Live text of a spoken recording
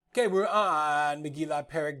Okay, we're on Megillah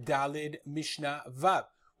Perek Dalid Mishnah Vav.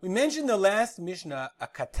 We mentioned the last Mishnah a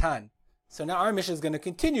katan. So now our Mishnah is going to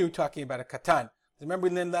continue talking about a katan. Remember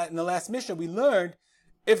in the last Mishnah we learned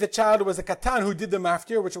if the child was a katan who did the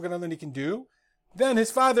maftir, which we're going to learn he can do, then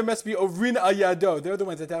his father must be ovrin al yado. They're the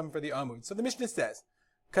ones that have him for the amud. So the Mishnah says,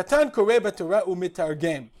 katan koreh b'torah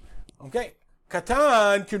u'mitargem. Okay,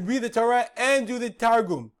 katan can read the Torah and do the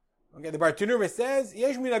targum. Okay, the Bartanura says,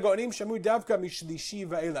 Yesh min hagonim shamu davka mishlishi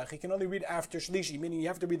va'elach. He can only read after shlishi, meaning you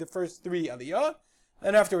have to read the first three aliyah,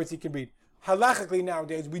 and afterwards he can read. Halachically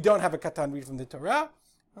nowadays, we don't have a katan read from the Torah,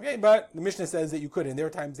 okay, but the Mishnah says that you could, and there are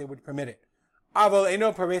times they would permit it. Aval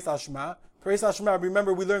eno pares al shema. Pares al shema,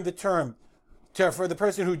 remember we learned the term for the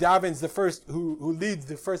person who davens the first, who leads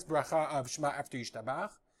the first bracha of shema after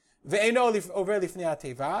yishtabach. Ve'eno over lifnei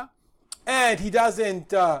ateva. And he doesn't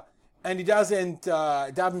daven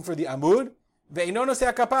for the amud, ve'ino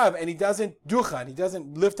noseh kapav, and he doesn't duchan, he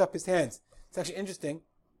doesn't lift up his hands. It's actually interesting.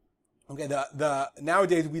 Okay,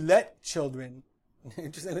 nowadays we let children,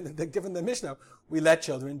 different than the Mishnah, we let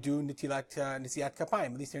children do nisiat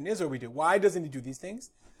kapayim. At least here in Israel we do. Why doesn't he do these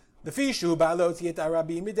things? The fishu ba'alo tiyet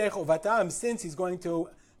arabim midei chovatam, since he's going to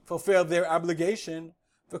fulfill their obligation.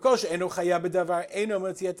 V'kol she'eno chayav b'davar eno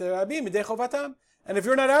motziet arabim midei chovatam. And if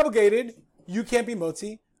you're not obligated, you can't be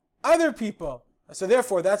motzi other people. So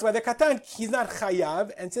therefore, that's why the katan, he's not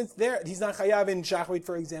chayav, and since he's not chayav in shachrit,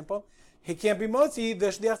 for example, he can't be motzi the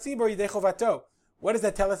shliach tzibur yidei chovato. What does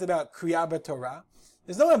that tell us about kriya b'torah?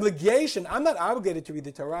 There's no obligation. I'm not obligated to read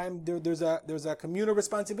the Torah. There's a communal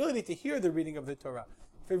responsibility to hear the reading of the Torah.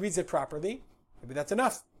 If he reads it properly, maybe that's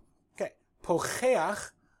enough. Okay.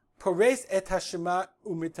 Pocheach pores et hashema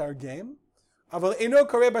umitargem, aval eno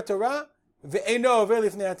koreh b'torah, ve'eno over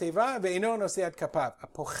lifnei ateva, ve'eno noseh ad kapav. A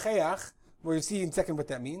pocheach, we'll see in a second what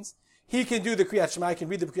that means. He can do the Kriyat Shema, he can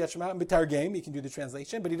read the Kriyat Shema, mitargem, he can do the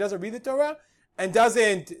translation, but he doesn't read the Torah, and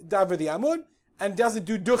doesn't davar the amud, and doesn't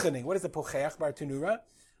do duchening. What is the pocheach, bar tenura?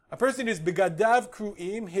 A person who's begadav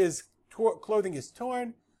kru'im, his clothing is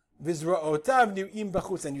torn, vizra'otav ni'im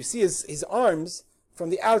bachutz, and you see his arms from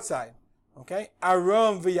the outside. Okay?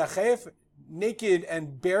 Arom v'yachef, naked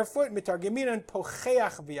and barefoot, mitargemin, and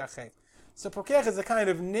pocheach v'yachef. So pocheach is a kind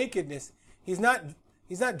of nakedness. He's not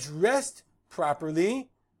dressed properly,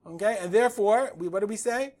 okay? And therefore, what do we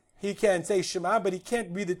say? He can say Shema, but he can't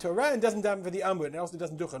read the Torah and doesn't daven for the Amud, and also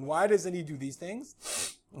doesn't duchen. Why doesn't he do these things?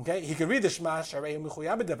 Okay, he can read the Shema, Sharei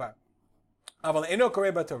Mechuya b'davar. Aval eno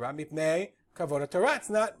koreh b'Torah mipnei kavod Torah. It's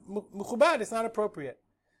not mechubad. It's not appropriate.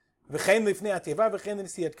 V'chein lifnei ateva v'chein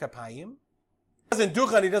l'nisiat kapayim. He doesn't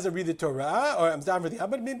duchen, he doesn't read the Torah, or daven for the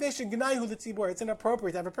Amud. Mipnei shegnayu l'tzibur. It's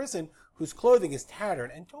inappropriate to have a person whose clothing is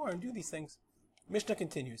tattered and torn do these things. Mishnah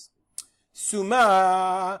continues.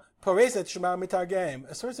 Suma pareset Shema mitargem.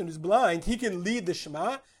 A person who's blind, he can lead the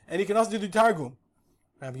Shema, and he can also do the Targum.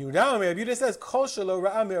 Rabbi Yehuda says, Kol shelo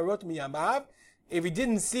ra'a me'orot miyamav. If he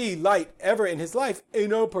didn't see light ever in his life,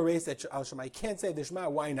 eno pareset al Shema. He can't say the Shema.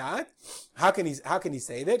 Why not? How can he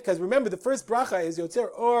say that? Because remember, the first bracha is Yotzer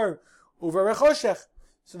or uvar choshech.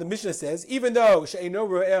 So the Mishnah says, even though she'eno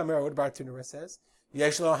ro'eh amera, what Bartanura says,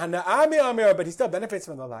 yesh lo hana'a me'amera, but he still benefits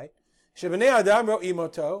from the light. Shebnei adam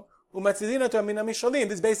ro'imoto. This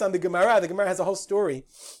is based on the Gemara. The Gemara has a whole story.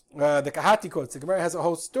 The Kahati quotes. The Gemara has a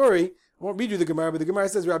whole story. I won't read you the Gemara, but the Gemara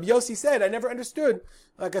says, Rabbi Yossi said, I never understood,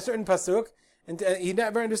 like a certain pasuk, and he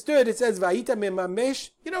never understood. It says, Vayita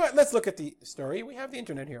mimamesh. You know what? Let's look at the story. We have the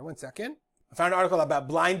internet here. 1 second. I found an article about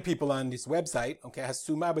blind people on this website. Okay, has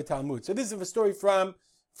Suma b'Talmud. So this is a story from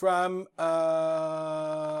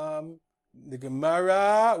the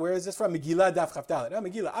Gemara. Where is this from? Megillah Daf Chavdalet.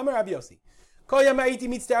 Megillah. Amar Rabbi Yossi. I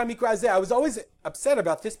was always upset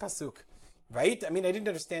about this pasuk. Right? I mean, I didn't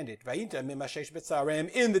understand it. In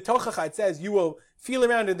the Tochacha, it says, you will feel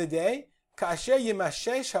around in the day,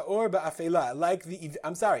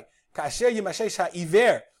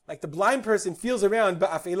 like the blind person feels around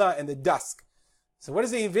ba'afela in the dusk. So what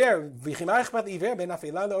is the iver?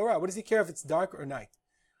 What does he care if it's dark or night?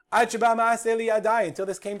 Until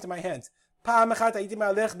this came to my hands. I was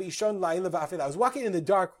walking in the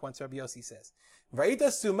dark once, Rabbi Yossi says. And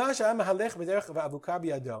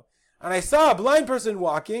I saw a blind person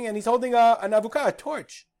walking, and he's holding an avuka, a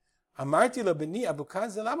torch. Why do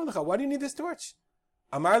you need this torch?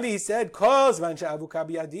 Amarli, he said, as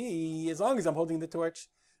long as I'm holding the torch.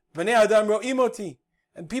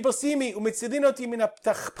 And people see me, they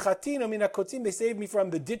save me from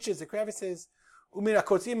the ditches, the crevices, from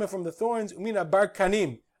the thorns,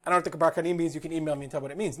 I don't know what the barkanim means. You can email me and tell what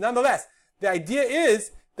it means. Nonetheless, the idea is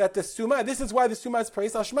that the Suma, this is why the Suma is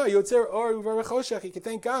praised al Shema, Yotzer or Uvar Choshech. He can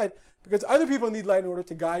thank God because other people need light in order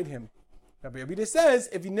to guide him. Rabbi Yehuda says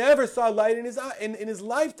if he never saw light in his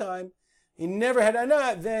lifetime, he never had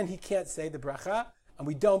anah, then he can't say the bracha, and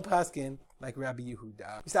we don't paskin like Rabbi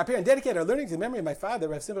Yehuda. We stop here and dedicate our learning to the memory of my father,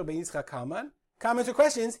 Rav Simcha ben Yitzchak Kalman. Comments or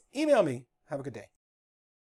questions, email me. Have a good day.